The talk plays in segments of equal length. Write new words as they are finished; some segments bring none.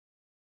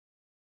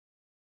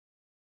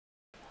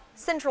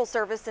Central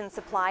Service and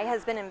Supply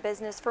has been in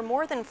business for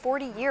more than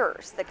 40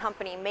 years. The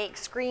company makes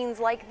screens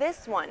like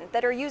this one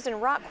that are used in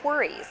rock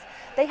quarries.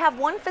 They have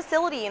one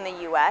facility in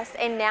the U.S.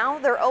 and now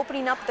they're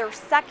opening up their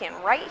second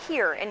right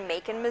here in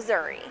Macon,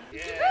 Missouri.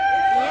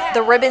 Yeah.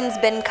 The ribbon's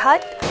been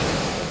cut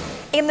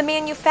and the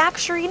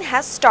manufacturing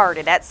has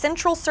started at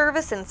Central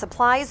Service and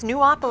Supply's new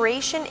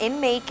operation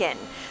in Macon.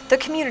 The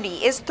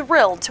community is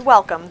thrilled to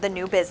welcome the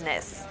new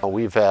business.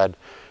 We've had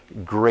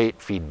great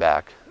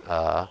feedback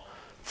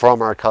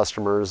from our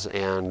customers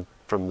and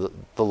from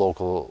the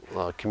local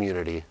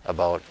community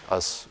about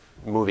us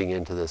moving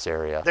into this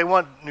area. They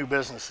want new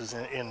businesses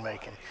in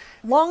Macon.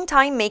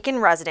 Longtime Macon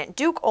resident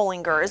Duke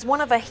Olinger is one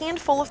of a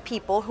handful of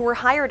people who were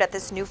hired at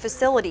this new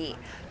facility.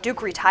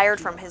 Duke retired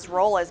from his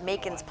role as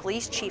Macon's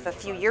police chief a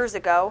few years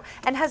ago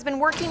and has been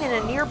working in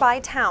a nearby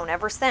town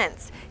ever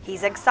since.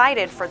 He's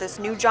excited for this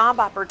new job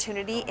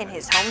opportunity in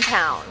his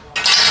hometown.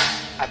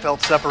 I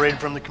felt separated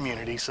from the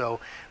community, so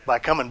by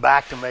coming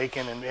back to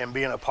Macon and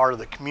being a part of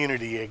the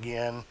community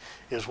again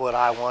is what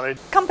I wanted.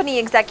 Company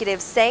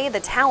executives say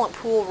the talent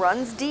pool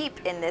runs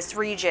deep in this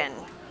region.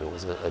 It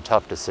was a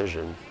tough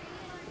decision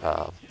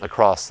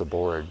across the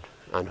board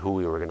on who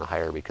we were going to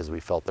hire because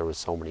we felt there was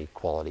so many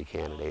quality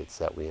candidates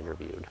that we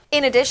interviewed.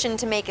 In addition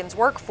to Macon's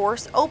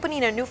workforce,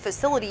 opening a new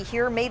facility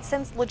here made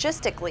sense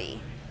logistically.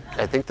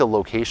 I think the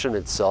location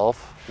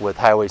itself, with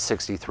Highway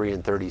 63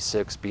 and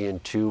 36 being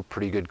two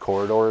pretty good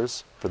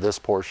corridors for this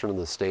portion of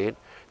the state,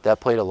 that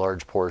played a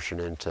large portion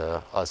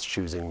into us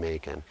choosing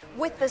Macon.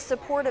 With the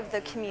support of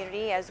the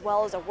community as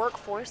well as a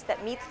workforce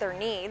that meets their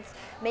needs,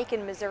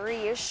 Macon,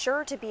 Missouri is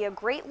sure to be a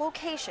great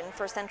location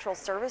for Central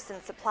Service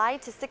and Supply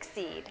to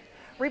succeed.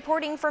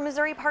 Reporting for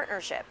Missouri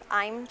Partnership,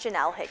 I'm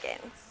Janelle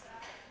Higgins.